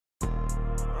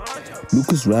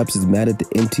LucasRaps is mad at the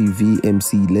MTV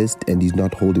MC list and he's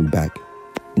not holding back.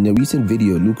 In a recent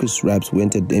video, LucasRaps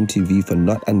went at MTV for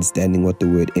not understanding what the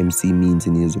word MC means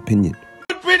in his opinion.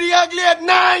 Pretty ugly at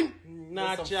 9!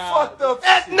 Nah, child.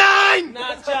 At 9!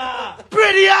 Nah, child.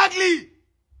 Pretty ugly!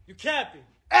 You capping.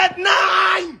 At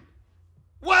 9!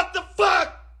 What the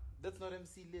fuck? That's not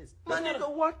MC list. My nigga,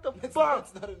 what the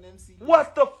fuck? That's not an MC list.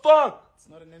 What the fuck? It's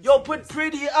not an MC Yo, put list.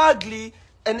 pretty ugly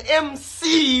and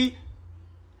MC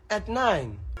at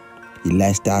 9. He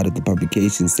lashed out at the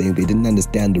publication saying they didn't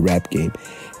understand the rap game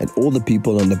and all the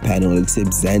people on the panel except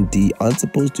Zanti aren't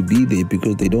supposed to be there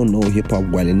because they don't know hip-hop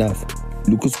well enough.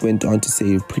 Lucas went on to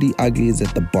say if Pretty Ugly is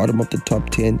at the bottom of the top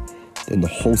 10, then the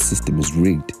whole system is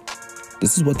rigged.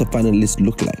 This is what the finalists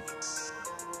look like.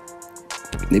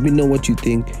 Let me know what you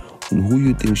think and who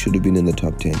you think should have been in the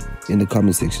top 10 in the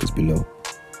comment sections below.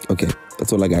 Okay,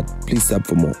 that's all I got. Please sub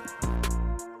for more.